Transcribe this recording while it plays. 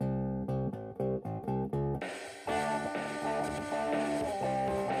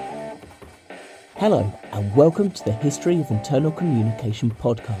Hello and welcome to the History of Internal Communication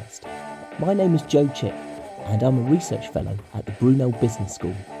podcast. My name is Joe Chick and I'm a research fellow at the Brunel Business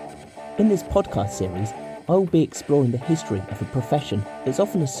School. In this podcast series, I will be exploring the history of a profession that's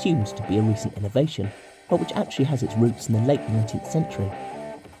often assumed to be a recent innovation, but which actually has its roots in the late 19th century.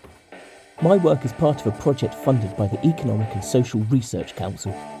 My work is part of a project funded by the Economic and Social Research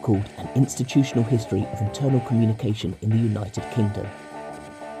Council called An Institutional History of Internal Communication in the United Kingdom.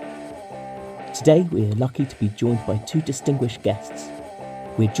 Today we are lucky to be joined by two distinguished guests.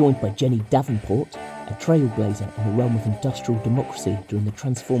 We're joined by Jenny Davenport, a trailblazer in the realm of industrial democracy during the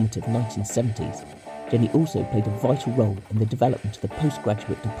transformative 1970s. Jenny also played a vital role in the development of the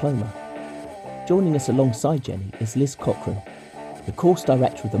Postgraduate Diploma. Joining us alongside Jenny is Liz Cochrane. The course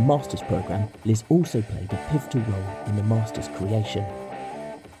director of the Masters programme, Liz also played a pivotal role in the Masters creation.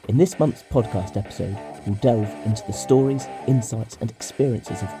 In this month's podcast episode, we'll delve into the stories, insights and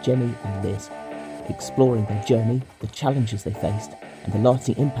experiences of Jenny and Liz, exploring their journey, the challenges they faced, and the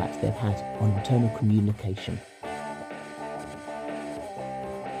lasting impact they've had on internal communication.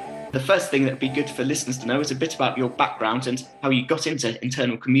 The first thing that would be good for listeners to know is a bit about your background and how you got into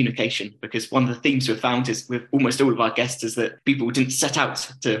internal communication, because one of the themes we've found is with almost all of our guests is that people didn't set out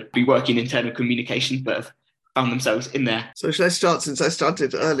to be working in internal communication, but have found themselves in there. So should I start, since I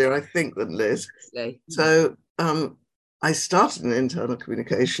started earlier, I think, than Liz? So I started in internal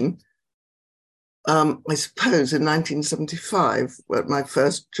communication, I suppose, in 1975, at my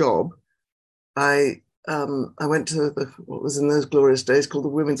first job. I went to what was in those glorious days called the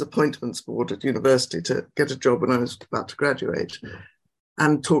Women's Appointments Board at university to get a job when I was about to graduate,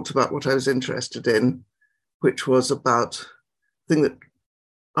 and talked about what I was interested in, which was about the thing that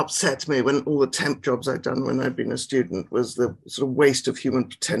upset me when all the temp jobs I'd done when I'd been a student was the sort of waste of human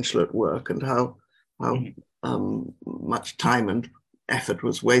potential at work, and how much time and effort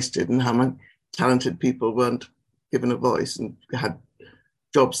was wasted, and how many talented people weren't given a voice and had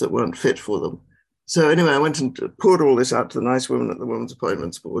jobs that weren't fit for them. So anyway, I went and poured all this out to the nice woman at the Women's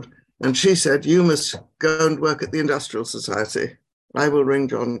Appointments Board, and she said, "You must go and work at the Industrial Society. I will ring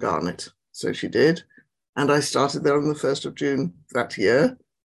John Garnett." So she did, and I started there on the 1st of June that year,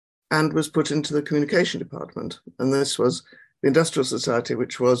 and was put into the communication department. And this was the Industrial Society,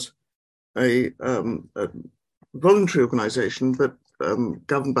 which was a voluntary organisation, but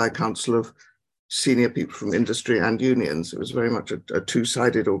governed by a council of senior people from industry and unions. It was very much a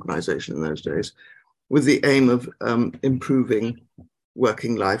two-sided organisation in those days, with the aim of improving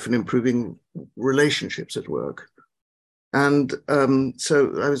working life and improving relationships at work. And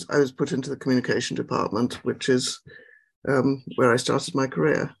so I was put into the communication department, which is where I started my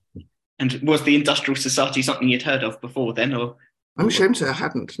career. And was the Industrial Society something you'd heard of before then, or? I'm ashamed to say I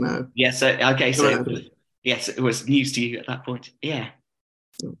hadn't, no. Yes, okay, so yes, it was news to you at that point. Yeah.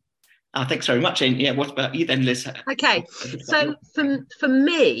 Thanks very much. And yeah, what about you then, Liz? Okay, so for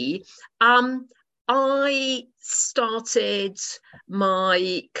me, I started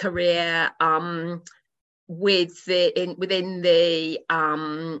my career within the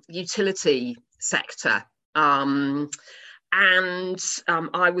utility sector. And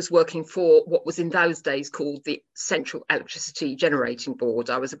I was working for what was in those days called the Central Electricity Generating Board.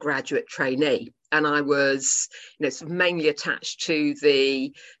 I was a graduate trainee, and I was, sort of mainly attached to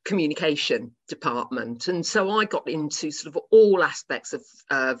the communication department. And so I got into sort of all aspects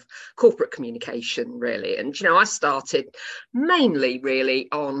of corporate communication, really. And, I started mainly really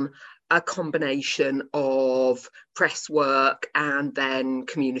on a combination of press work and then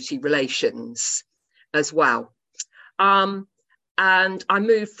community relations as well. And I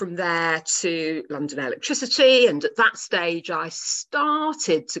moved from there to London Electricity, and at that stage I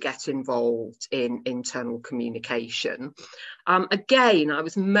started to get involved in internal communication. Again, I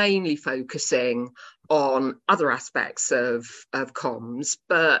was mainly focusing on other aspects of comms,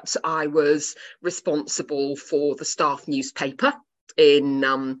 but I was responsible for the staff newspaper in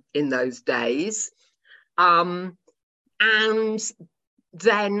those days. And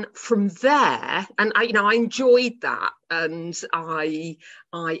then from there, and I enjoyed that, and I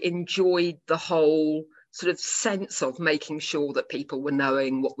enjoyed the whole sort of sense of making sure that people were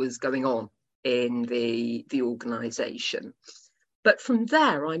knowing what was going on in the organisation. But from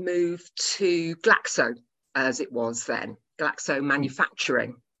there, I moved to Glaxo, as it was then, Glaxo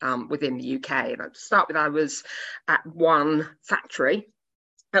Manufacturing within the UK. And to start with, I was at one factory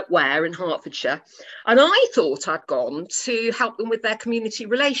at Ware in Hertfordshire, and I thought I'd gone to help them with their community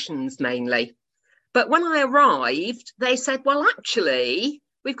relations mainly. But when I arrived, they said, well, actually,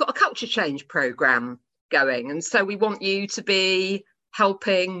 we've got a culture change programme going, and so we want you to be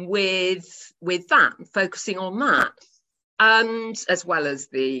helping with that, focusing on that. and as well as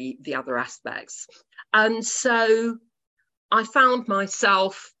the other aspects. And so I found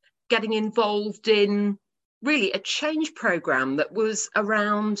myself getting involved in really a change program that was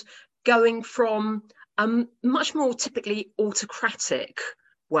around going from a much more typically autocratic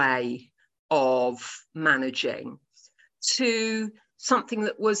way of managing to something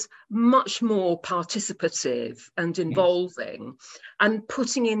that was much more participative and involving, and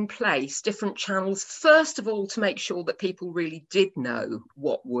putting in place different channels, first of all, to make sure that people really did know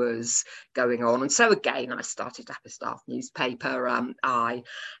what was going on. And so again, I started up a staff newspaper. I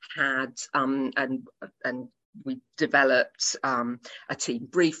had, and we developed a team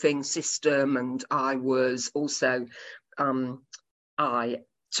briefing system, and I was also, I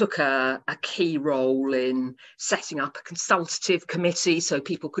took a key role in setting up a consultative committee so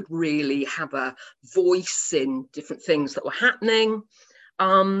people could really have a voice in different things that were happening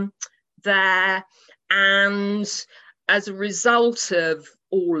there. And as a result of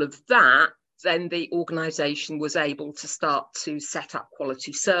all of that, then the organisation was able to start to set up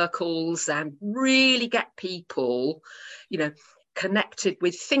quality circles and really get people, connected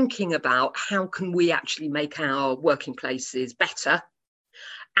with thinking about how can we actually make our working places better,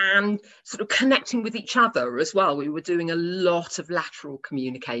 and sort of connecting with each other as well. We were doing a lot of lateral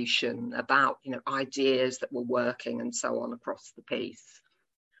communication about, ideas that were working and so on across the piece.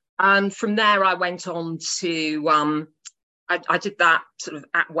 And from there, I went on to, I did that sort of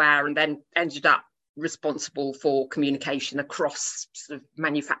at Ware, and then ended up responsible for communication across sort of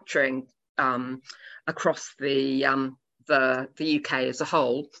manufacturing across the UK as a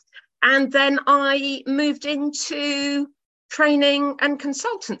whole. And then I moved into training and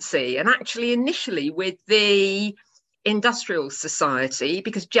consultancy, and actually initially with the Industrial Society,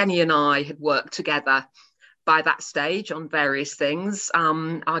 because Jenny and I had worked together by that stage on various things.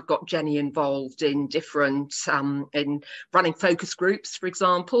 I got Jenny involved in different, in running focus groups, for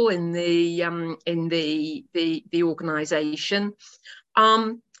example, in the organisation.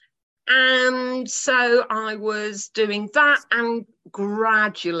 And so I was doing that, and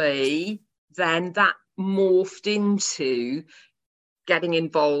gradually then that morphed into getting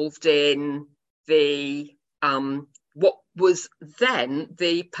involved in the what was then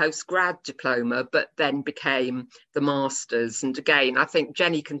the postgrad diploma, but then became the masters. And again, I think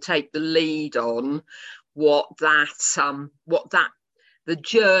Jenny can take the lead on the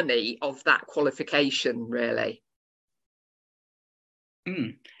journey of that qualification, really.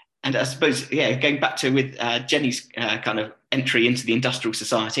 And I suppose, going back to with Jenny's kind of entry into the Industrial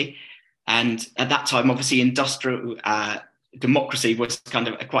Society, and at that time, obviously, industrial democracy was kind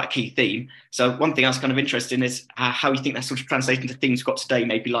of quite a key theme. So one thing I was kind of interested in is how you think that sort of translates into things we've got today,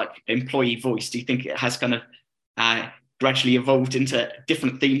 maybe like employee voice. Do you think it has kind of gradually evolved into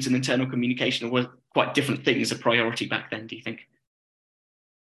different themes in internal communication, or were quite different things a priority back then, do you think?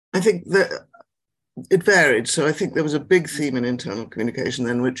 I think that it varied. So I think there was a big theme in internal communication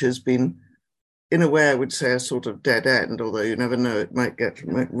then, which has been, in a way, I would say a sort of dead end, although you never know, it might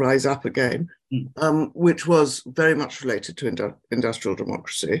rise up again, which was very much related to industrial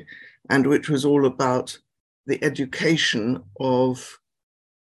democracy, and which was all about the education of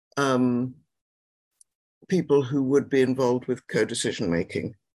people who would be involved with co-decision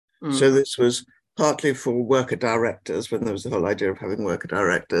making. So this was partly for worker directors, when there was the whole idea of having worker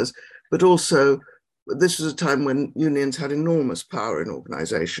directors, but also this was a time when unions had enormous power in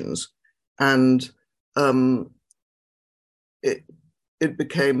organizations. And it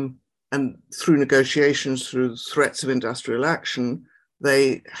became, and through negotiations, through threats of industrial action,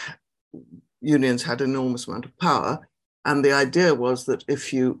 unions had an enormous amount of power. And the idea was that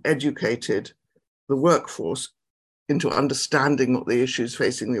if you educated the workforce into understanding what the issues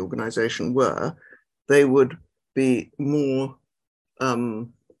facing the organization were, they would be more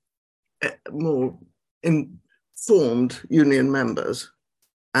informed union members,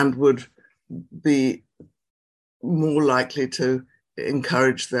 and would be more likely to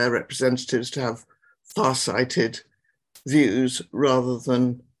encourage their representatives to have far-sighted views rather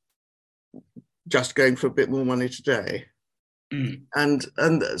than just going for a bit more money today. And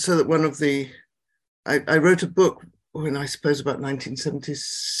so that I wrote a book in, I suppose, about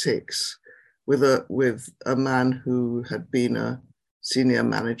 1976 with a man who had been a senior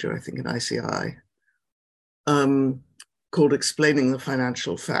manager, I think, in ICI, called Explaining the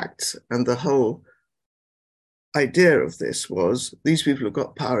Financial Facts. And the whole idea of this was, these people have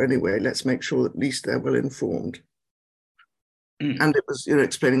got power anyway, let's make sure that at least they're well informed. And it was,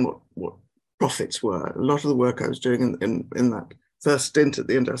 explaining what profits were. A lot of the work I was doing in that first stint at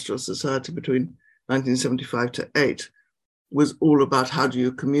the Industrial Society between 1975 to 8 was all about how do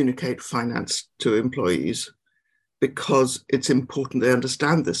you communicate finance to employees. because it's important they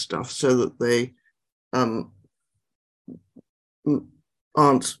understand this stuff so that they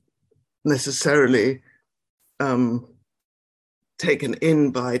aren't necessarily taken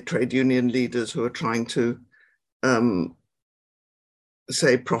in by trade union leaders who are trying to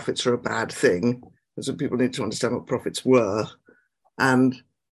say profits are a bad thing. So people need to understand what profits were. And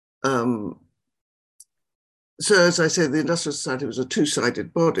so, as I say, the Industrial Society was a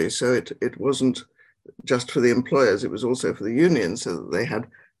two-sided body. So it wasn't just for the employers, it was also for the unions, so that they had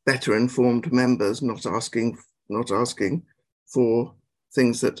better informed members, not asking for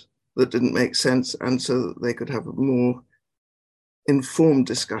things that didn't make sense, and so that they could have more informed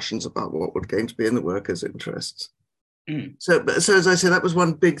discussions about what were going to be in the workers' interests. So as I say, that was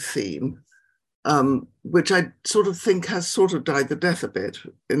one big theme, which I sort of think has sort of died the death a bit,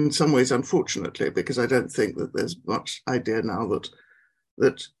 in some ways, unfortunately, because I don't think that there's much idea now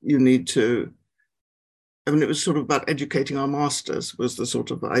that you need to. I mean, it was sort of about educating our masters, was the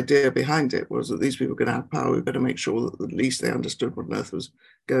sort of idea behind it, was that these people are going to have power, we better make sure that at least they understood what on earth was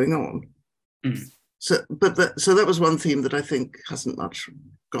going on. So that was one theme that I think hasn't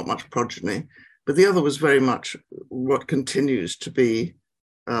got much progeny. But the other was very much what continues to be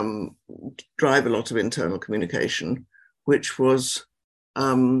drive a lot of internal communication, which was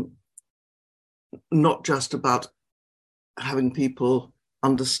not just about having people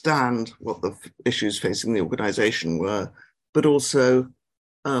understand what the issues facing the organization were, but also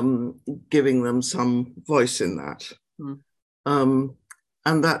giving them some voice in that. And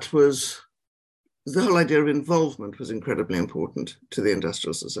that was, the whole idea of involvement was incredibly important to the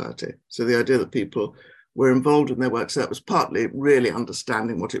Industrial Society. So the idea that people were involved in their work, so that was partly really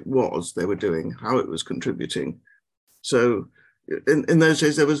understanding what it was they were doing, how it was contributing. So in those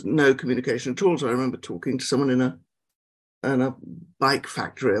days, there was no communication at all. So I remember talking to someone in a bike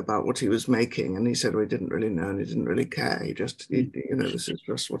factory about what he was making, and he said, well, he didn't really know and he didn't really care. He just, this is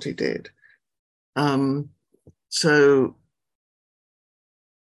just what he did. So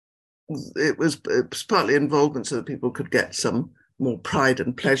it was partly involvement so that people could get some more pride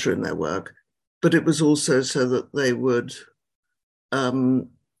and pleasure in their work, but it was also so that they would, there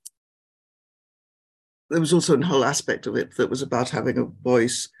was also a whole aspect of it that was about having a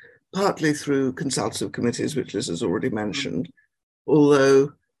voice, partly through consultative committees, which Liz has already mentioned,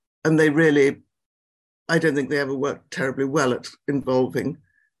 although, and they really, I don't think they ever worked terribly well at involving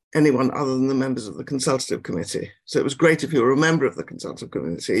anyone other than the members of the consultative committee. So it was great if you were a member of the consultative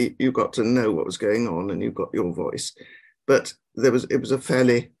committee, you got to know what was going on and you got your voice. But it was a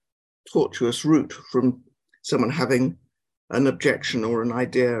fairly tortuous route from someone having an objection or an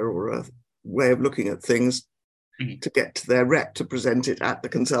idea or a way of looking at things to get to their rep to present it at the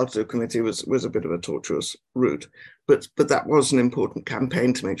consultative committee was a bit of a tortuous route. But that was an important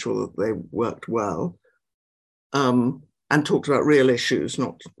campaign to make sure that they worked well. And talked about real issues,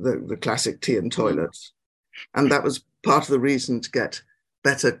 not the classic tea and toilets. And that was part of the reason to get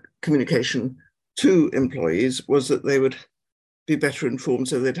better communication to employees, was that they would be better informed,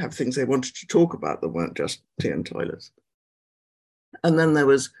 so they'd have things they wanted to talk about that weren't just tea and toilets. And then there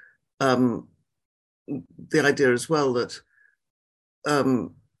was the idea as well that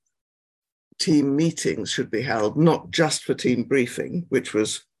team meetings should be held, not just for team briefing, which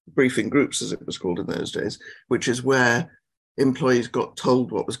was briefing groups, as it was called in those days, which is where employees got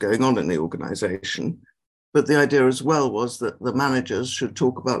told what was going on in the organization. But the idea as well was that the managers should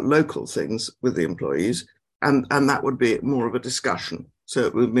talk about local things with the employees, and that would be more of a discussion. So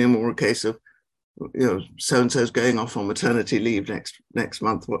it would be more a case of, so-and-so's going off on maternity leave next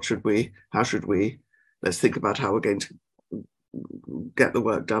month. How should we, let's think about how we're going to get the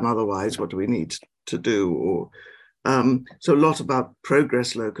work done. Otherwise, what do we need to do? Or so a lot about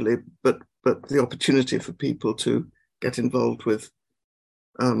progress locally, but the opportunity for people to get involved with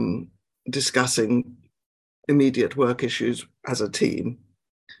discussing immediate work issues as a team.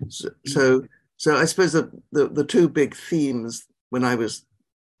 So I suppose that the two big themes when I was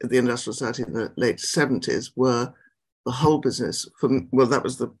at the Industrial Society in the late 70s were the whole business. That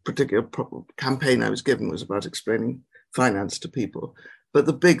was the particular campaign I was given, was about explaining finance to people. But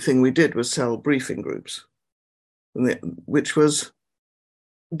the big thing we did was sell briefing groups, which was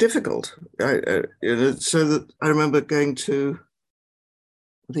difficult. So that I remember going to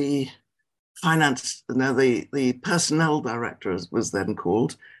the the personnel director was then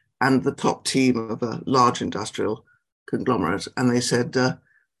called, and the top team of a large industrial conglomerate, and they said,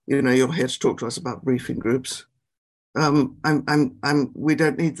 you're here to talk to us about briefing groups. We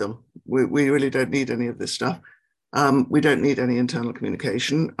don't need them. We really don't need any of this stuff. We don't need any internal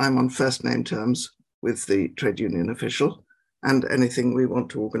communication. I'm on first name terms with the trade union official, and anything we want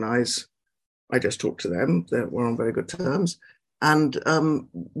to organize I just talked to them. We're on very good terms. And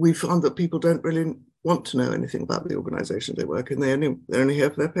we found that people don't really want to know anything about the organisation they work in. They're only here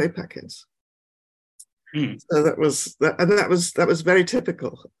for their pay packets. So that was very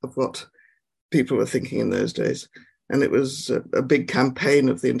typical of what people were thinking in those days. And it was a big campaign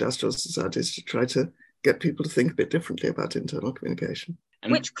of the industrial societies to try to get people to think a bit differently about internal communication.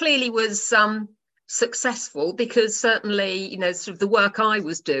 Which clearly was successful, because certainly, sort of the work I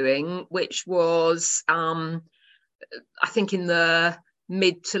was doing, which was, I think in the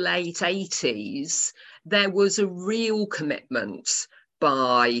mid to late 80s, there was a real commitment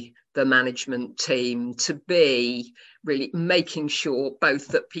by the management team to be really making sure both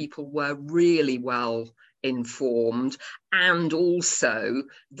that people were really well informed, and also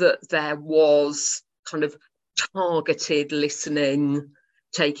that there was kind of targeted listening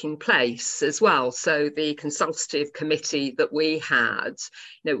taking place as well. So the consultative committee that we had,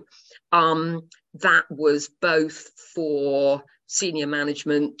 that was both for senior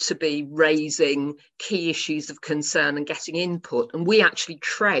management to be raising key issues of concern and getting input. And we actually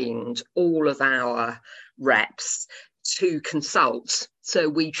trained all of our reps to consult. So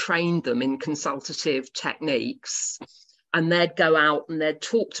we trained them in consultative techniques, and they'd go out and they'd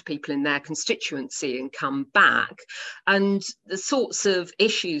talk to people in their constituency and come back. And the sorts of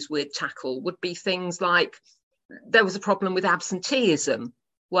issues we'd tackle would be things like, there was a problem with absenteeism.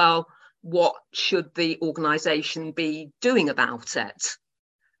 Well, what should the organisation be doing about it?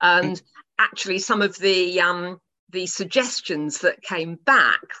 And actually some of the suggestions that came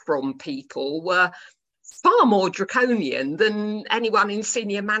back from people were far more draconian than anyone in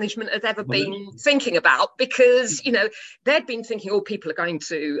senior management had ever been thinking about, because, they'd been thinking, people are going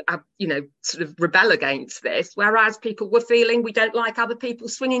to, sort of rebel against this, whereas people were feeling we don't like other people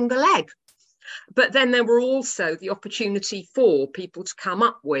swinging the leg. But then there were also the opportunity for people to come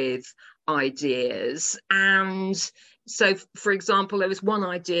up with ideas. And so, for example, there was one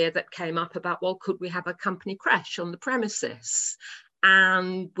idea that came up about, well, could we have a company creche on the premises?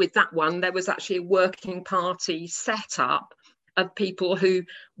 And with that one, there was actually a working party set up of people who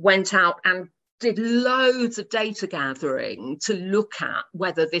went out and did loads of data gathering to look at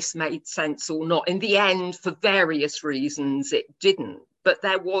whether this made sense or not. In the end, for various reasons, it didn't. But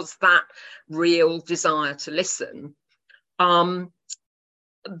there was that real desire to listen. And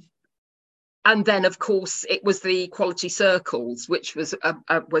then, of course, it was the quality circles, which was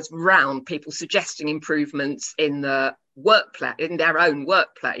around people suggesting improvements in the workplace, in their own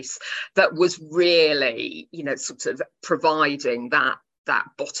workplace, that was really, sort of providing that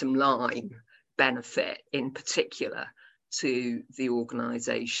bottom line benefit in particular to the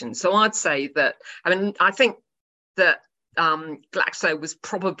organisation. So I'd say that, I think that Glaxo was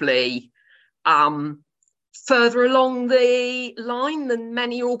probably further along the line than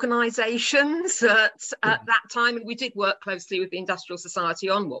many organisations at that time, and we did work closely with the Industrial Society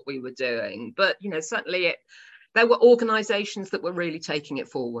on what we were doing. But certainly there were organisations that were really taking it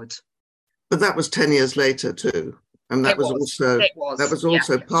forward. But that was 10 years later too, and that was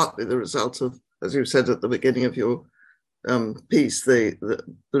also partly the result of, as you said at the beginning of your piece, the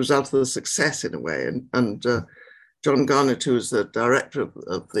result of the success in a way. And John Garnett, who was the director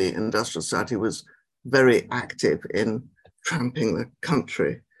of the Industrial Society, was very active in tramping the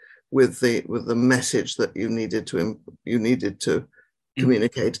country with the message that you needed to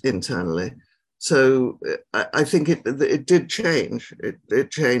communicate internally. So I think it did change.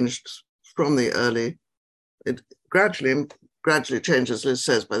 It changed from the early. It gradually changed, as Liz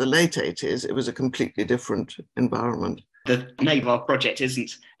says. By the late 80s, it was a completely different environment. The name of our project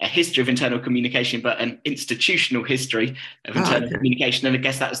isn't a history of internal communication, but an institutional history of internal communication. And I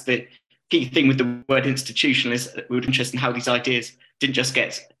guess that's the key thing with the word institutional, is we were interested in how these ideas didn't just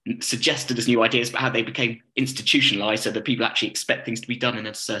get suggested as new ideas, but how they became institutionalized, so that people actually expect things to be done in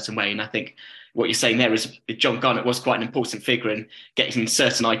a certain way. And I think what you're saying there is John Garnett was quite an important figure in getting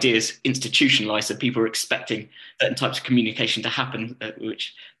certain ideas institutionalized, so people were expecting certain types of communication to happen,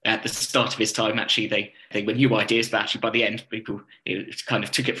 which at the start of his time, actually, they were new ideas, but actually by the end, people kind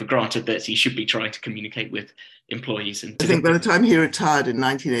of took it for granted that he should be trying to communicate with employees. And I think by the time he retired in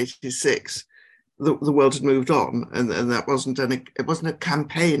 1986, the world had moved on, and that wasn't a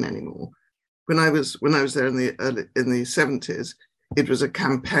campaign anymore. When I was there in the 70s, it was a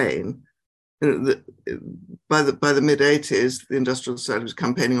campaign. By the mid 80s, the Industrial Society was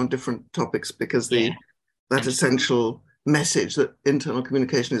campaigning on different topics, because that essential message that internal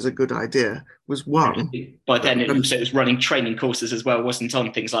communication is a good idea was one. By then, it was running training courses as well, wasn't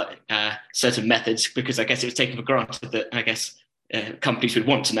on things like certain methods, because I guess it was taken for granted that companies would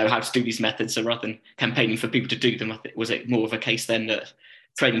want to know how to do these methods. So rather than campaigning for people to do them, was it more of a case then that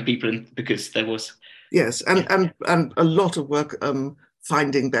training people in, because there was. Yes, and a lot of work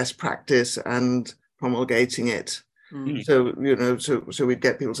finding best practice and promulgating it. Mm. So we'd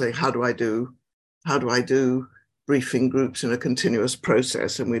get people saying, how do I do briefing groups in a continuous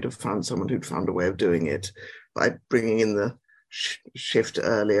process? And we'd have found someone who'd found a way of doing it by bringing in the shift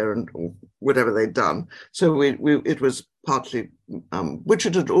earlier and or whatever they'd done. So it was partly, which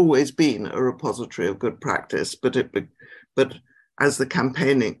it had always been a repository of good practice, but as that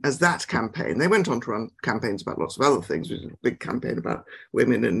campaign, they went on to run campaigns about lots of other things. It was a big campaign about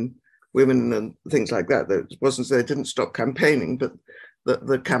women and things like that. It wasn't they didn't stop campaigning, but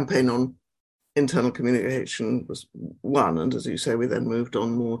the campaign on internal communication was one. And as you say, we then moved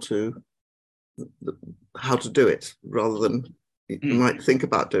on more to how to do it rather than you might think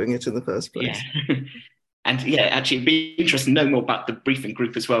about doing it in the first place. Yeah. And yeah, actually, it'd be interesting to know more about the briefing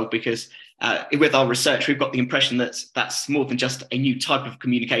group as well, because with our research, we've got the impression that that's more than just a new type of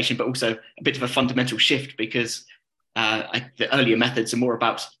communication, but also a bit of a fundamental shift, because the earlier methods are more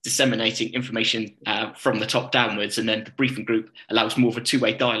about disseminating information from the top downwards, and then the briefing group allows more of a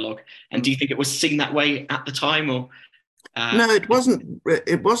two-way dialogue. And do you think it was seen that way at the time, or? No, it wasn't.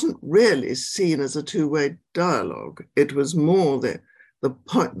 It wasn't really seen as a two-way dialogue. It was more the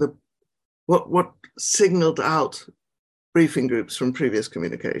point. What signaled out briefing groups from previous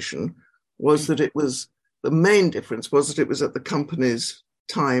communication was that it was the main difference was that it was at the company's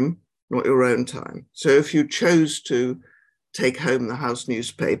time, not your own time. So if you chose to take home the house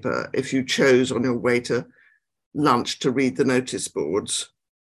newspaper, if you chose on your way to lunch to read the notice boards,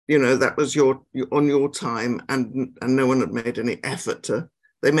 that was on your time, and no one had made any effort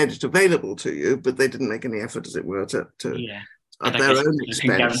they made it available to you, but they didn't make any effort, as it were, to at their own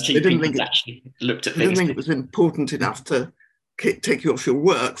expense. They didn't think it was important enough to take you off your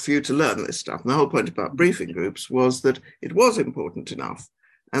work for you to learn this stuff. And the whole point about briefing groups was that it was important enough,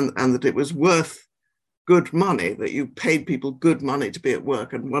 and that it was worth good money, that you paid people good money to be at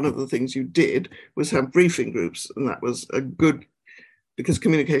work. And one of the things you did was have briefing groups, and that was because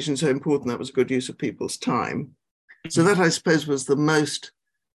communication is so important, that was a good use of people's time. So that, I suppose, was the most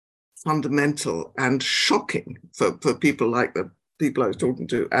fundamental and shocking for people like the people I was talking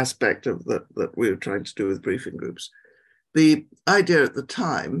to aspect of that we were trying to do with briefing groups. The idea at the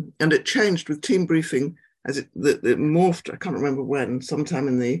time, and it changed with team briefing as it morphed, I can't remember when, sometime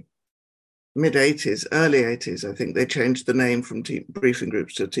in the mid-80s, early 80s, I think they changed the name from team briefing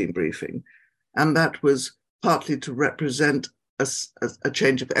groups to team briefing. And that was partly to represent a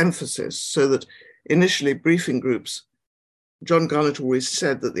change of emphasis, so that initially briefing groups, John Garnett always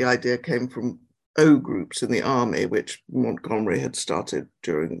said that the idea came from O groups in the army, which Montgomery had started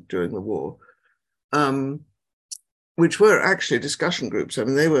during the war, which were actually discussion groups. I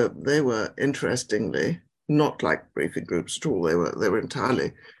mean, they were interestingly not like briefing groups at all. They were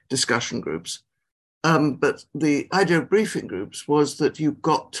entirely discussion groups. But the idea of briefing groups was that you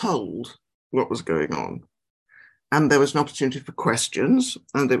got told what was going on, and there was an opportunity for questions,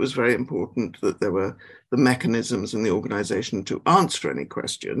 and it was very important that there were the mechanisms in the organization to answer any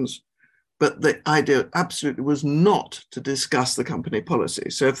questions. But the idea absolutely was not to discuss the company policy.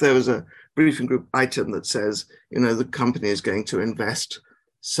 So if there was a briefing group item that says, the company is going to invest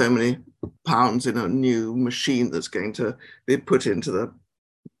so many pounds in a new machine that's going to be put into the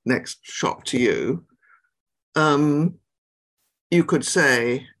next shop to you, you could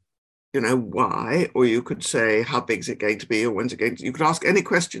say, why, or you could say, how big is it going to be, or when's it going to, you could ask any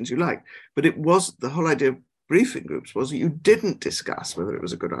questions you like. But it was, the whole idea of briefing groups was that you didn't discuss whether it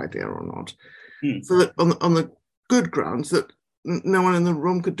was a good idea or not. So that on the good grounds that no one in the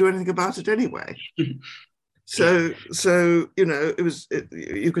room could do anything about it anyway. So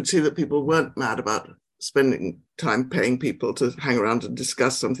you could see that people weren't mad about spending time paying people to hang around and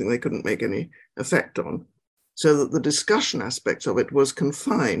discuss something they couldn't make any effect on. So that the discussion aspect of it was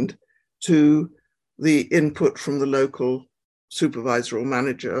confined to the input from the local supervisor or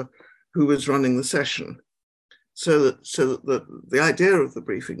manager who was running the session. So that the idea of the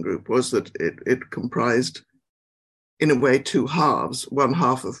briefing group was that it comprised, in a way, two halves, one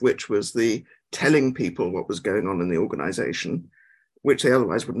half of which was the telling people what was going on in the organization, which they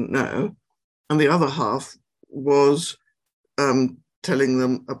otherwise wouldn't know. And the other half was telling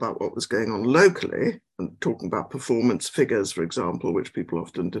them about what was going on locally and talking about performance figures, for example, which people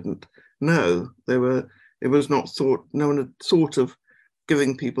often didn't know. No one had thought of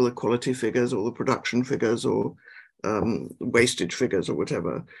giving people the quality figures or the production figures or wastage figures or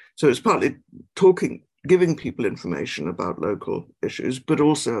whatever. So it's partly giving people information about local issues, but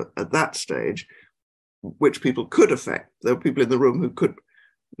also at that stage, which people could affect. There were people in the room who could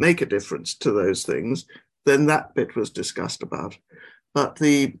make a difference to those things. Then that bit was discussed about. but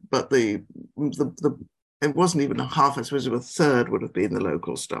it wasn't even a half. I suppose a third would have been the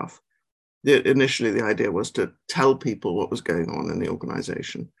local staff. Initially, the idea was to tell people what was going on in the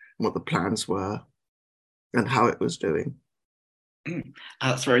organisation, what the plans were, and how it was doing.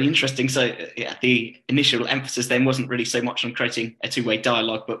 That's very interesting. So, yeah, the initial emphasis then wasn't really so much on creating a two-way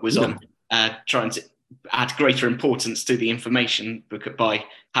dialogue, but was on trying to add greater importance to the information by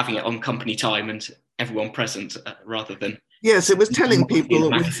having it on company time and everyone present, rather than. Yes, it was telling people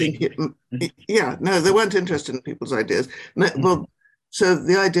that we think it. Yeah, no, they weren't interested in people's ideas. No, well, so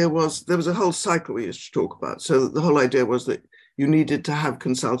the idea was there was a whole cycle we used to talk about. So the whole idea was that you needed to have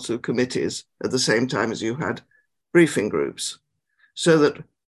consultative committees at the same time as you had briefing groups, so that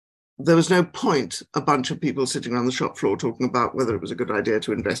there was no point a bunch of people sitting around the shop floor talking about whether it was a good idea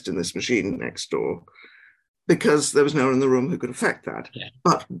to invest in this machine next door, because there was no one in the room who could affect that. Yeah.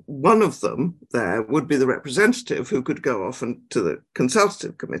 But one of them there would be the representative who could go off to the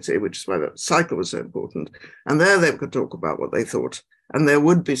consultative committee, which is why that cycle was so important. And there they could talk about what they thought. And there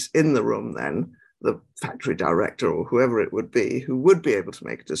would be in the room then the factory director or whoever it would be who would be able to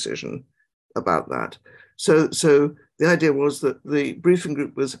make a decision about that. So the idea was that the briefing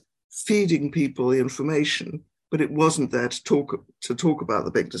group was feeding people the information, but it wasn't there to talk about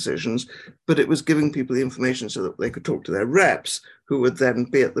the big decisions, but it was giving people the information so that they could talk to their reps, who would then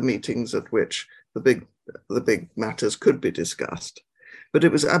be at the meetings at which the big matters could be discussed. But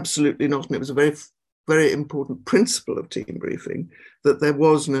it was absolutely not, and it was a very, very important principle of team briefing, that there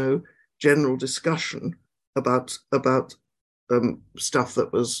was no general discussion about stuff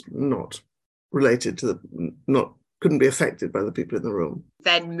that was not related to couldn't be affected by the people in the room.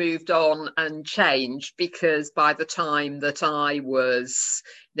 Then moved on and changed, because by the time that I was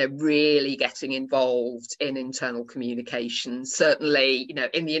really getting involved in internal communication, certainly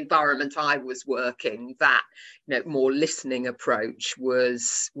in the environment I was working, that more listening approach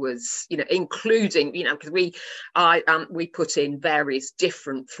was including because we put in various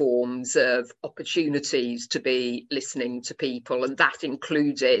different forms of opportunities to be listening to people, and that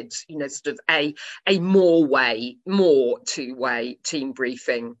included sort of a more two-way team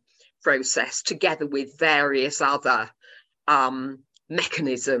briefing process, together with various other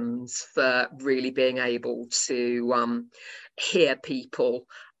mechanisms for really being able to hear people.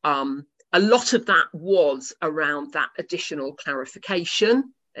 A lot of that was around that additional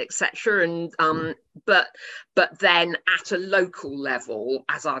clarification, etc. And but then at a local level,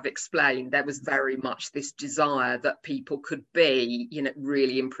 as I've explained, there was very much this desire that people could be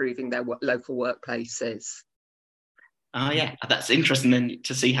really improving their local workplaces. Yeah, that's interesting then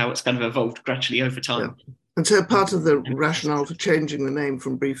to see how it's kind of evolved gradually over time. Yeah. And so part of the rationale for changing the name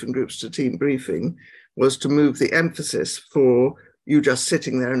from briefing groups to team briefing was to move the emphasis for you just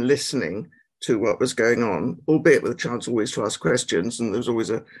sitting there and listening to what was going on, albeit with a chance always to ask questions. And there was always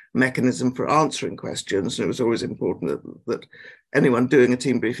a mechanism for answering questions. And it was always important that anyone doing a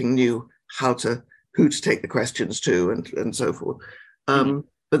team briefing knew who to take the questions to and so forth.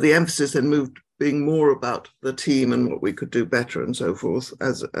 But the emphasis then moved being more about the team and what we could do better and so forth,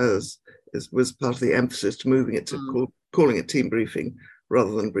 as was part of the emphasis to moving it to calling it team briefing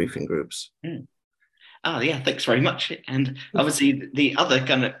rather than briefing groups. Yeah, thanks very much. And obviously the other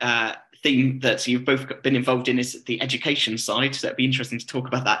kind of theme that you've both been involved in is the education side. So it'd be interesting to talk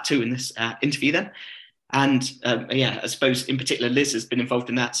about that too in this interview then. And I suppose in particular Liz has been involved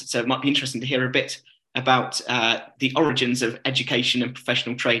in that. So it might be interesting to hear a bit about the origins of education and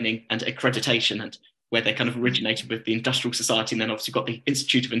professional training and accreditation, and where they kind of originated with the Industrial Society, and then obviously got the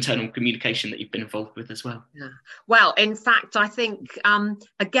Institute of Internal Communication that you've been involved with as well. Yeah. Well, in fact, I think,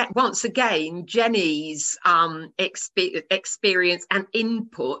 once again, Jenny's experience and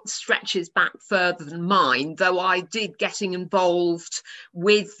input stretches back further than mine, though I did getting involved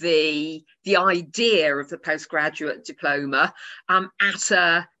with the idea of the postgraduate diploma at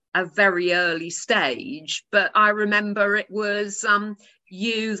a very early stage. But I remember it was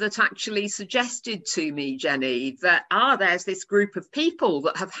you that actually suggested to me, Jenny, that there's this group of people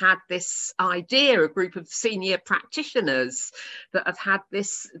that have had this idea, a group of senior practitioners that have had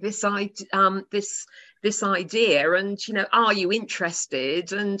this idea, and are you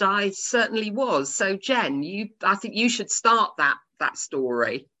interested? And I certainly was. So Jen, I think you should start that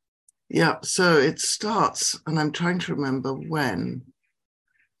story. Yeah, so it starts, and I'm trying to remember when.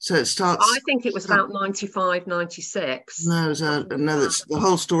 So it starts. I think it was about 95, 96. No, the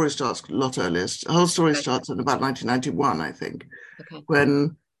whole story starts a lot earlier. The whole story starts in about 1991, I think,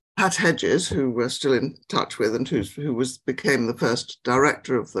 when Pat Hedges, who we're still in touch with, and who became the first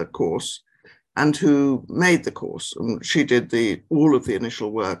director of the course, and who made the course, and she did all of the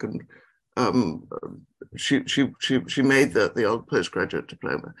initial work and she made the old postgraduate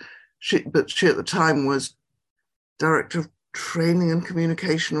diploma. But she at the time was director of training and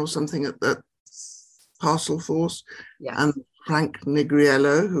communication or something at the Parcel Force. Yes. And Frank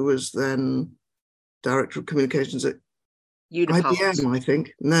Nigriello, who was then director of communications at Unipart. IBM, I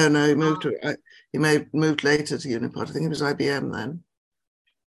think. No, he may have moved later to Unipart. I think it was IBM then.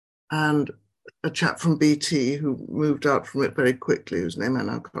 And a chap from BT who moved out from it very quickly, whose name I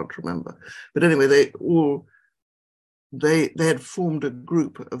now can't remember. But anyway, they had formed a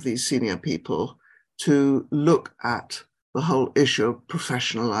group of these senior people to look at the whole issue of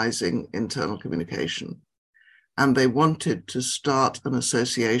professionalizing internal communication. And they wanted to start an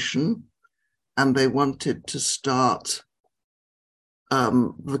association, and they wanted to start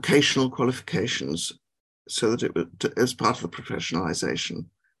vocational qualifications so that it would, as part of the professionalization,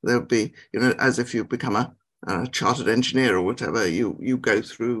 there would be, as if you become a chartered engineer or whatever, you go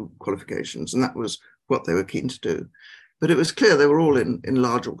through qualifications, and that was what they were keen to do. But it was clear they were all in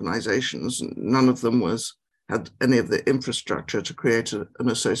large organizations. None of them had any of the infrastructure to create an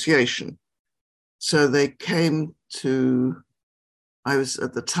association. So they came to, I was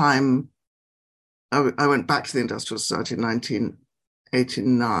at the time, I went back to the Industrial Society in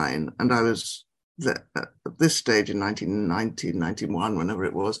 1989, and I was at this stage in 1990, 91, whenever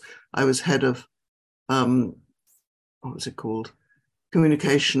it was, I was head of, what was it called?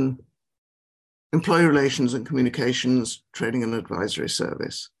 Communication, Employee Relations and Communications Training and Advisory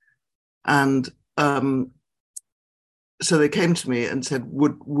Service. And so they came to me and said,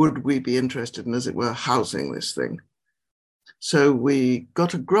 would we be interested in, as it were, housing this thing? So we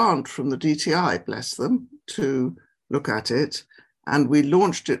got a grant from the DTI, bless them, to look at it. And we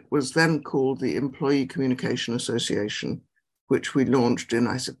launched it, was then called the Employee Communication Association, which we launched in,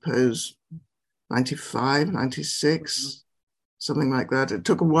 I suppose, 95, 96, something like that. It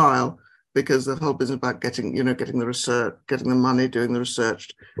took a while because the whole business about getting the research, getting the money, doing the research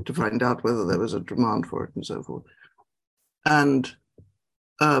to find out whether there was a demand for it and so forth. And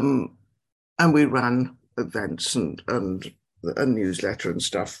we ran events and a newsletter and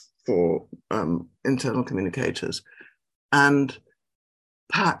stuff for internal communicators. And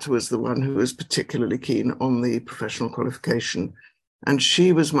Pat was the one who was particularly keen on the professional qualification. And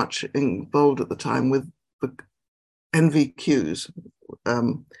she was much involved at the time with the NVQs.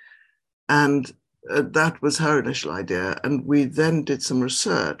 And that was her initial idea. And we then did some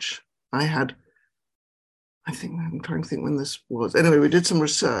research. I'm trying to think when this was. Anyway, we did some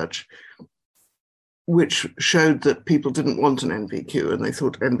research which showed that people didn't want an NVQ, and they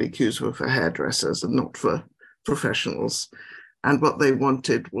thought NVQs were for hairdressers and not for professionals. And what they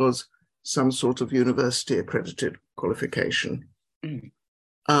wanted was some sort of university accredited qualification.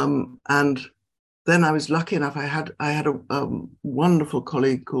 And then I was lucky enough, I had a wonderful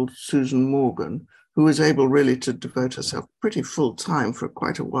colleague called Susan Morgan, who was able really to devote herself pretty full time for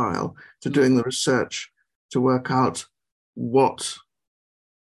quite a while to doing the research to work out what,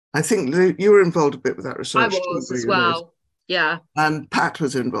 I think you were involved a bit with that research. I was as well, yeah. And Pat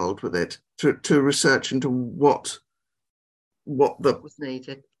was involved with it to research into what was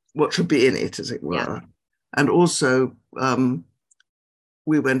needed, what should be in it, as it were. Yeah. And also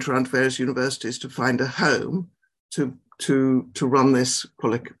we went around to various universities to find a home to run this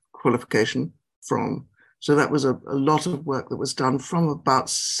qualification from. So that was a lot of work that was done from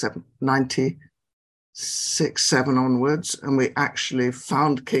about 96, 7 onwards. And we actually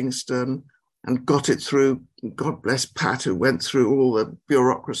found Kingston and got it through. God bless Pat, who went through all the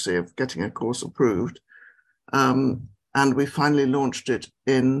bureaucracy of getting a course approved. And we finally launched it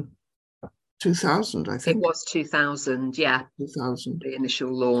in 2000, I think. It was 2000, yeah. 2000. The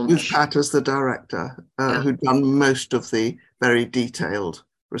initial launch. With Pat as the director, who'd done most of the very detailed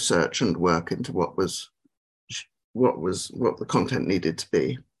research and work into what the content needed to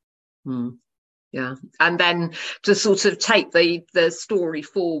be. Yeah, and then to sort of take the story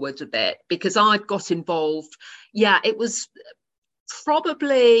forward a bit, because I'd got involved. Yeah, it was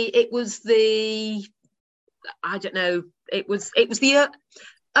the, I don't know, it was the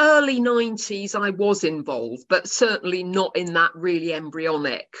early 90s I was involved, but certainly not in that really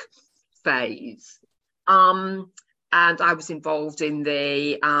embryonic phase. And I was involved in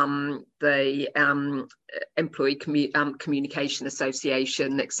the Employee Communication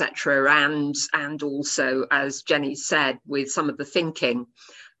Association, etc., and also, as Jenny said, with some of the thinking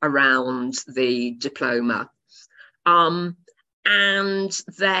around the diploma. And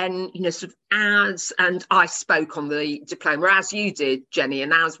then, sort of and I spoke on the diploma, as you did, Jenny,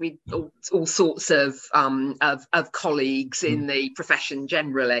 and as we all sorts of colleagues in the profession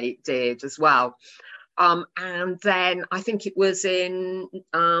generally did as well. And then I think it was in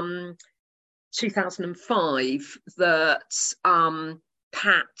 2005 that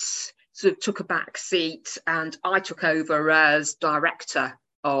Pat sort of took a back seat and I took over as director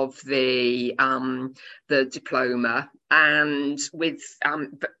of the diploma, and with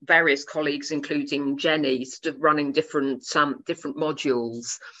various colleagues, including Jenny, sort of running different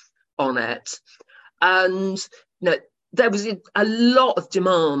modules on it. And there was a lot of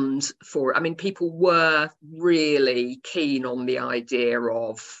demand for it. I mean, people were really keen on the idea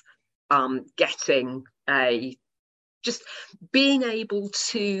of getting just being able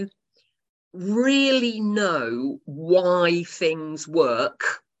to really know why things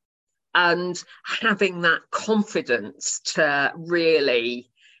work and having that confidence to really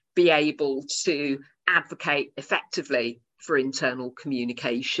be able to advocate effectively for internal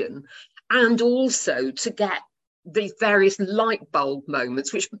communication, and also to get these various light bulb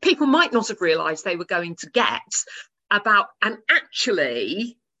moments, which people might not have realised they were going to get, about, and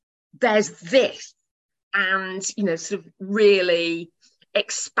actually there's this, and, sort of really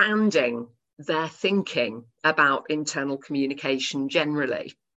expanding their thinking about internal communication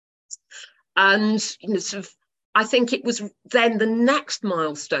generally. And, sort of, I think it was then the next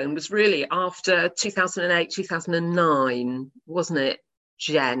milestone was really after 2008, 2009, wasn't it,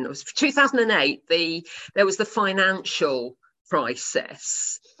 Jen? It was 2008, there was the financial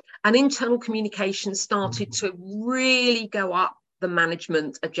crisis, and internal communication started to really go up the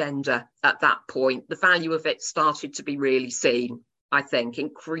management agenda at that point. The value of it started to be really seen, I think,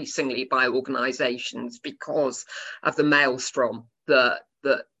 increasingly by organisations because of the maelstrom that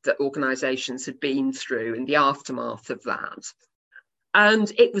organisations had been through in the aftermath of that.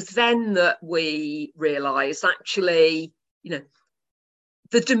 And it was then that we realised, actually,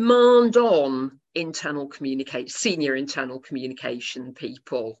 the demand on senior internal communication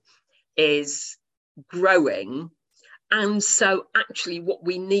people is growing. And so actually what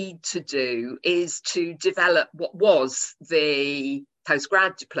we need to do is to develop what was the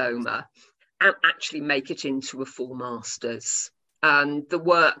postgrad diploma and actually make it into a full master's. And the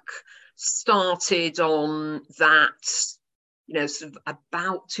work started on that, sort of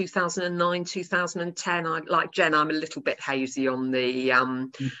about 2009, 2010. Like Jen, I'm a little bit hazy on the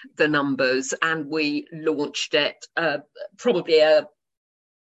numbers, and we launched it probably a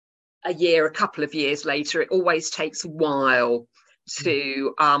couple of years later. It always takes a while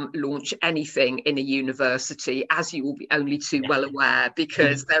to launch anything in a university, as you will be only too well aware,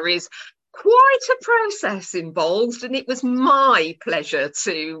 because there is quite a process involved, and it was my pleasure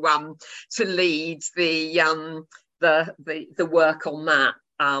to lead the work on that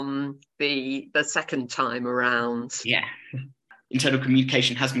the second time around. Yeah. Internal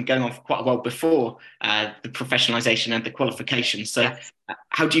communication has been going on for quite a while before the professionalisation and the qualification. So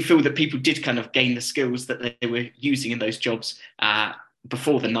how do you feel that people did kind of gain the skills that they were using in those jobs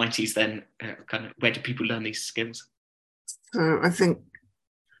before the 90s then? Kind of where do people learn these skills? So I think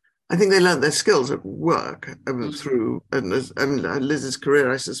they learned their skills at work through, and Liz's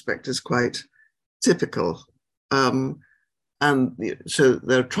career, I suspect, is quite typical. And so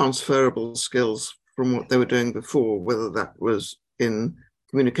they're transferable skills from what they were doing before, whether that was in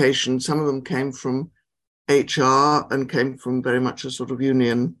communication. Some of them came from HR and came from very much a sort of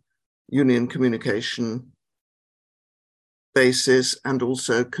union communication basis, and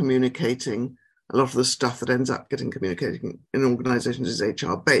also communicating. A lot of the stuff that ends up getting communicating in organizations is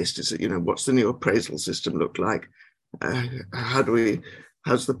HR based. Is what's the new appraisal system look like?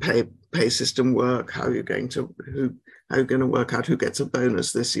 How's the pay system work? How are you going to work out who gets a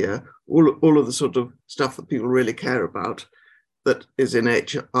bonus this year? All of the sort of stuff that people really care about, that is in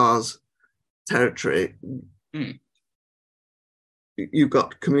HR's territory. You've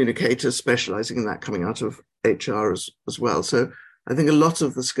got communicators specializing in that coming out of HR as well. So I think a lot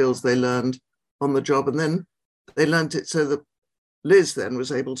of the skills they learned on the job, and then they learned it so that Liz then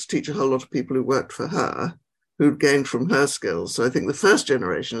was able to teach a whole lot of people who worked for her, who'd gained from her skills. So I think the first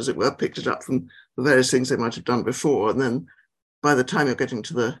generation, as it were, picked it up from the various things they might have done before. And then by the time you're getting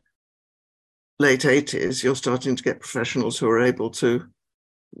to the late 80s, you're starting to get professionals who are able to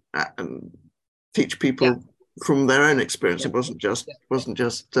teach people from their own experience. It wasn't just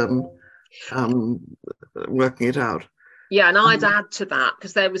working it out. Yeah, and I'd add to that,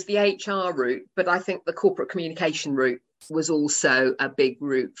 because there was the HR route, but I think the corporate communication route was also a big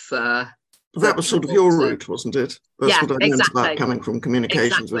route for. But that was sort of your route, wasn't it? That's what I meant about coming from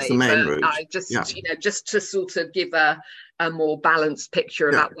communications was the main route. Just to sort of give a more balanced picture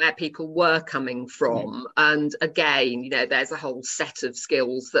about where people were coming from. And again, there's a whole set of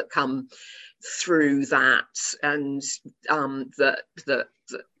skills that come through that, and that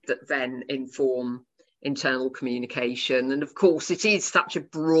then inform internal communication. And of course, it is such a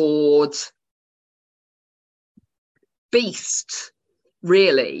broad beast,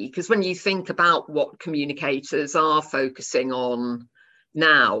 really, because when you think about what communicators are focusing on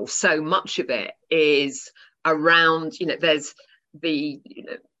now, so much of it is around, there's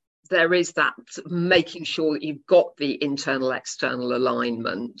there is that making sure that you've got the internal external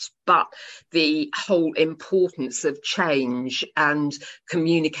alignment, but the whole importance of change and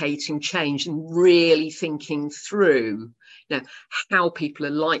communicating change and really thinking through how people are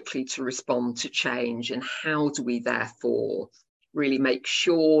likely to respond to change, and how do we therefore really make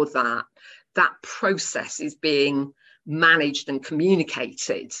sure that that process is being managed and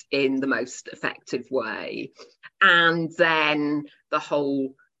communicated in the most effective way. And then the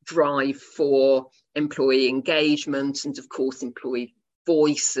whole drive for employee engagement, and of course employee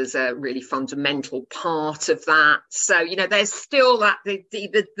voice is a really fundamental part of that. So there's still that the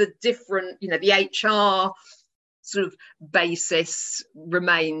different, the HR sort of basis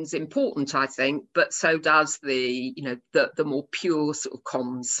remains important, I think, but so does the more pure sort of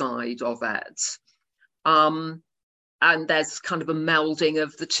comms side of it. And there's kind of a melding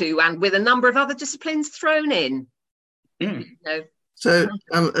of the two, and with a number of other disciplines thrown in. So,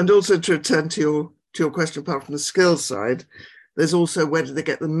 and also to return to your question, apart from the skills side, there's also where do they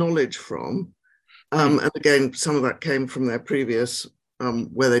get the knowledge from? And again, some of that came from their previous,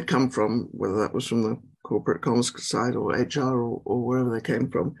 where they'd come from, whether that was from the corporate comms side or HR or wherever they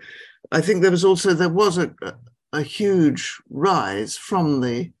came from. I think there was a huge rise from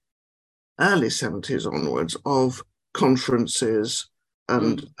the early 70s onwards of conferences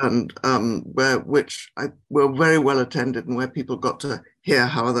which were very well attended, and where people got to hear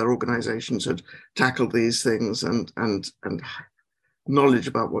how other organizations had tackled these things, and knowledge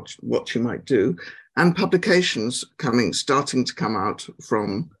about what you might do, and publications starting to come out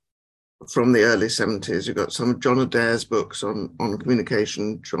from the early 70s. You've got some of John Adair's books on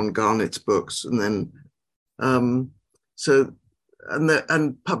communication, John Garnett's books, and then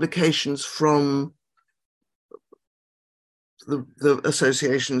and publications from the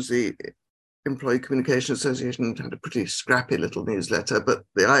associations. The Employee Communication Association had a pretty scrappy little newsletter, but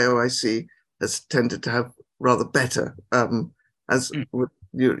the IOIC has tended to have rather better, as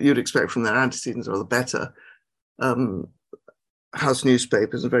you'd expect from their antecedents, rather better house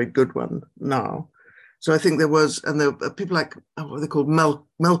newspapers, a very good one now. So I think there were people like, what were they called?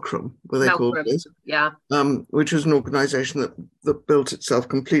 Melcrum, were they called? Yeah. Which was an organisation that built itself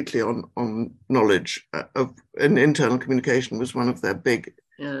completely on knowledge and internal communication was one of their big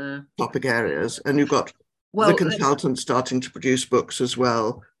topic areas. And you've got the consultants starting to produce books as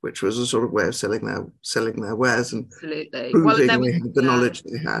well, which was a sort of way of selling their wares and proving they had the knowledge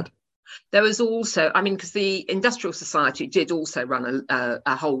they had. There was also, because the Industrial Society did also run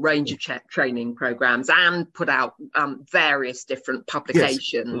a whole range of training programs and put out various different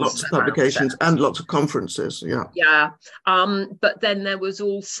publications. Yes, lots of publications and lots of conferences, yeah. Yeah, but then there was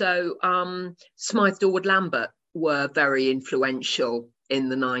also Smythe Dorward Lambert were very influential in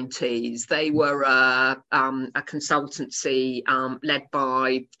the 90s. They were a consultancy led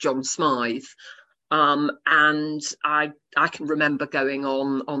by John Smythe. And I can remember going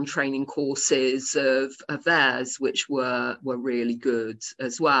on training courses of theirs, which were really good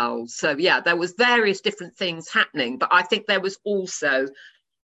as well. So yeah, there was various different things happening, but I think there was also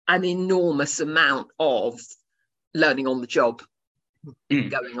an enormous amount of learning on the job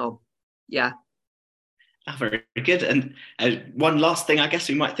going on. Yeah. Oh, very good. And one last thing I guess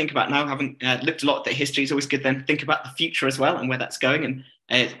we might think about now, having looked a lot at the history, is always good then think about the future as well and where that's going. And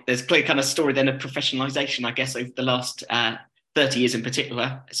there's clear kind of story then of professionalisation, I guess, over the last 30 years in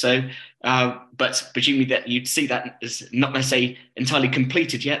particular. So, but presumably that you'd see that as not necessarily entirely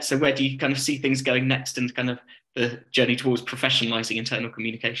completed yet. So where do you kind of see things going next and kind of the journey towards professionalising internal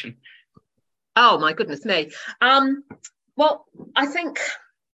communication? Oh, my goodness me. Well, I think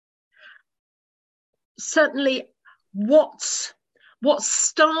certainly what's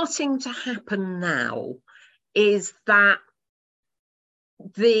starting to happen now is that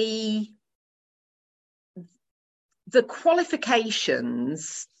the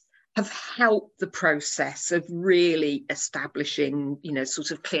qualifications have helped the process of really establishing, sort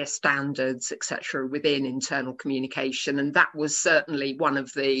of clear standards, etc., within internal communication. And that was certainly one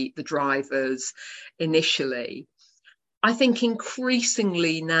of the drivers initially. I think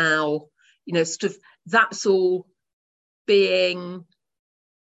increasingly now, sort of that's all being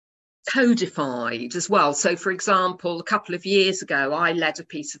codified as well. So, for example, a couple of years ago, I led a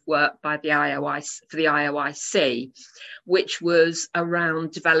piece of work by the IOIC, which was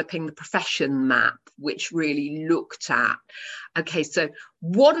around developing the profession map, which really looked at, okay, so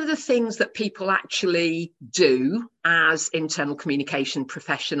what are the things that people actually do as internal communication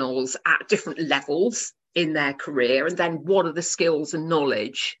professionals at different levels in their career, and then what are the skills and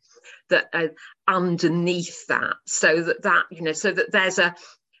knowledge that are underneath that, so that there's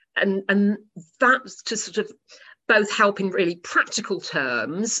and that's to sort of both help in really practical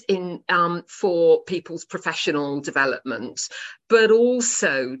terms in for people's professional development, but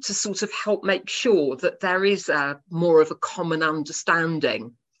also to sort of help make sure that there is more of a common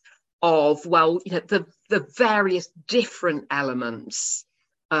understanding of, well, the various different elements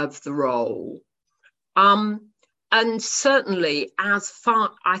of the role. And certainly, as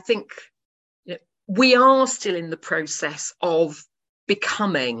far, I think, we are still in the process of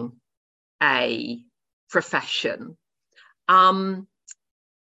becoming a profession.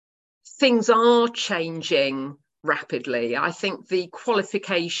 Things are changing rapidly. I think the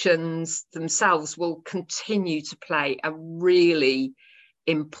qualifications themselves will continue to play a really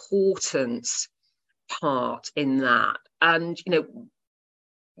important part in that. And,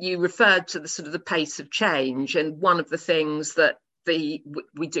 you referred to the sort of the pace of change, and one of the things that we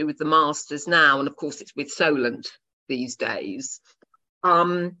do with the masters now, and of course it's with Solent these days,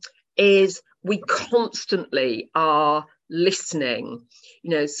 is we constantly are listening,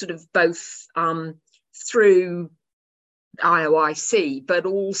 sort of both through IOIC, but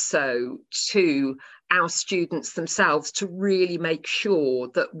also to our students themselves, to really make sure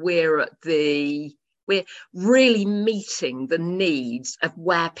that we're really meeting the needs of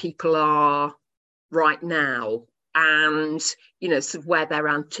where people are right now, and sort of where they're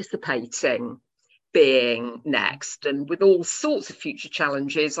anticipating being next, and with all sorts of future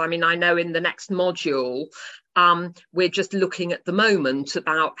challenges. I mean, I know in the next module we're just looking at the moment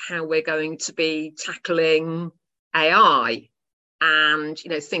about how we're going to be tackling AI, and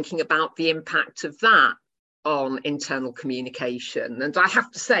thinking about the impact of that on internal communication. And I have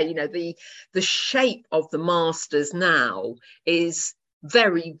to say, the shape of the masters now is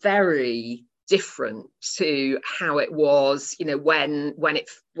very, very different to how it was, when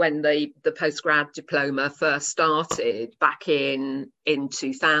the postgrad diploma first started back in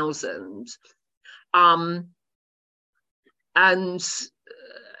 2000. And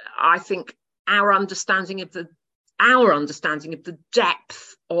I think our understanding of the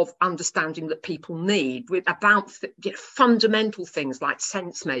depth of understanding that people need about fundamental things like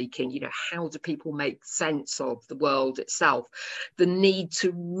sense making, how do people make sense of the world itself, the need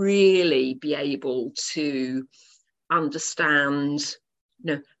to really be able to understand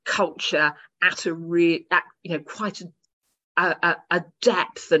culture at quite a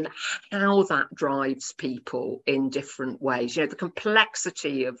depth, and how that drives people in different ways, the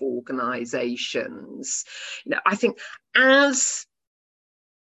complexity of organizations. I think as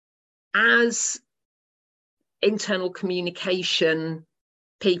internal communication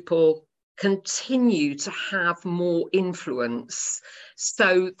people continue to have more influence,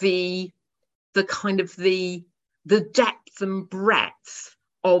 so the kind of the depth and breadth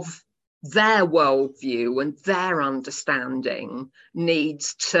of their worldview and their understanding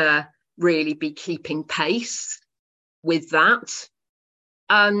needs to really be keeping pace with that,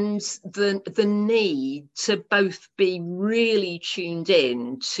 and the need to both be really tuned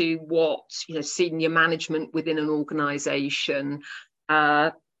in to what senior management within an organization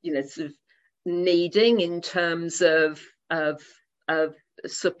sort of needing in terms of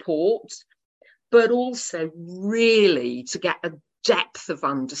support, but also really to get a depth of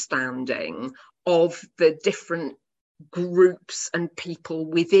understanding of the different groups and people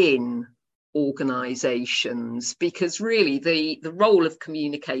within organizations, because really the role of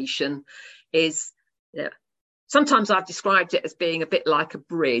communication is, sometimes I've described it as being a bit like a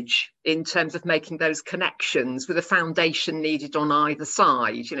bridge in terms of making those connections with a foundation needed on either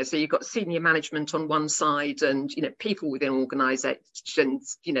side. So you've got senior management on one side, and people within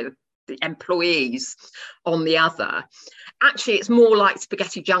organizations, the employees on the other. Actually, it's more like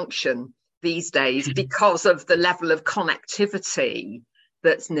spaghetti junction these days because of the level of connectivity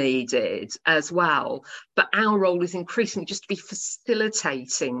that's needed as well. But our role is increasingly just to be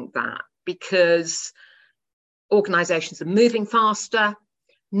facilitating that, because organizations are moving faster,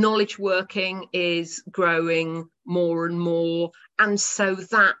 knowledge working is growing more and more, and so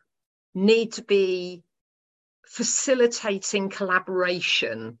that need to be facilitating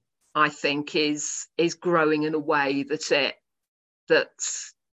collaboration, I think, is growing in a way that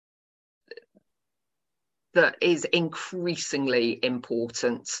is increasingly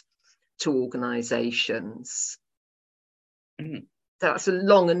important to organisations. So that's a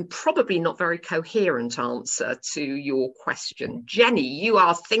long and probably not very coherent answer to your question. Jenny, you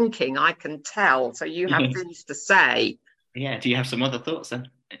are thinking, I can tell, so you have things to say. Yeah, do you have some other thoughts then?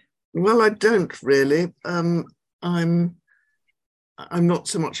 Well, I don't really. I'm not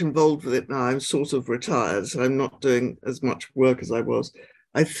so much involved with it now. I'm sort of retired, so I'm not doing as much work as I was.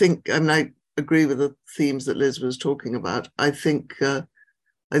 I think, and I agree with the themes that Liz was talking about. I think there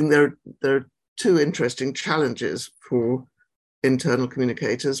are two interesting challenges for internal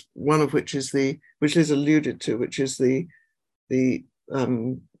communicators. One of which is which Liz alluded to, which is the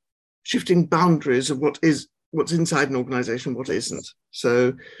shifting boundaries of what's inside an organization, what isn't.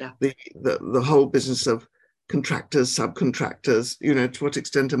 So yeah. the whole business of contractors, subcontractors, to what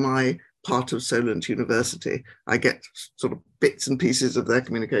extent am I part of Solent University? I get sort of bits and pieces of their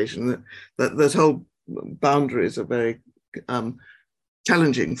communication. That whole boundaries are very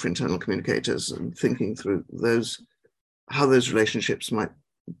challenging for internal communicators, and thinking through how those relationships might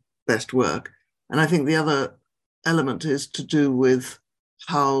best work. And I think the other element is to do with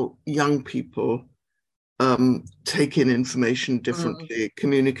how young people take in information differently,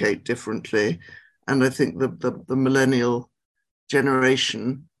 communicate differently. And I think the millennial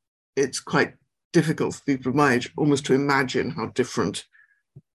generation, it's quite difficult for people of my age almost to imagine how different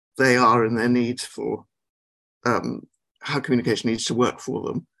they are in their needs for how communication needs to work for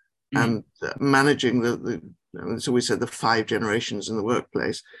them. And managing it's always said the 5 generations in the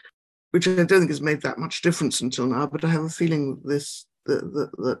workplace, which I don't think has made that much difference until now, but I have a feeling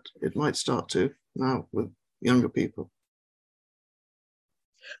that it might start to now with younger people.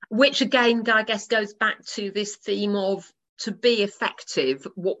 Which again, I guess, goes back to this theme of, to be effective,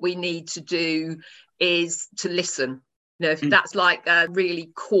 what we need to do is to listen. That's like a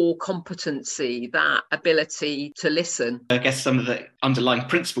really core competency, that ability to listen. I guess some of the underlying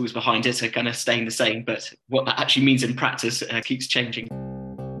principles behind it are kind of staying the same, but what that actually means in practice keeps changing.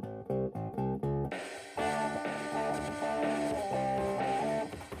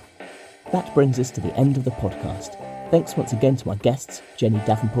 That brings us to the end of the podcast. Thanks once again to my guests, Jenny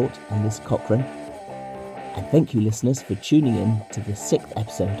Davenport and Liz Cochrane. And thank you, listeners, for tuning in to the 6th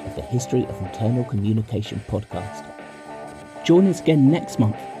episode of the History of Internal Communication podcast. Join us again next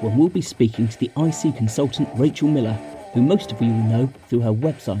month when we'll be speaking to the IC consultant Rachel Miller, who most of you will know through her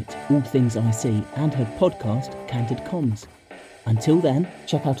website, All Things IC, and her podcast, Candid Comms. Until then,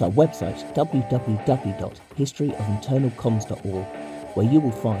 check out our website, www.historyofinternalcomms.org, where you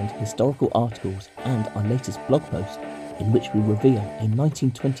will find historical articles and our latest blog post, in which we reveal a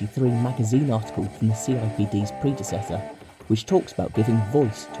 1923 magazine article from the CIPD's predecessor, which talks about giving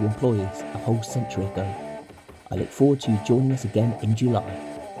voice to employees a whole century ago. I look forward to you joining us again in July.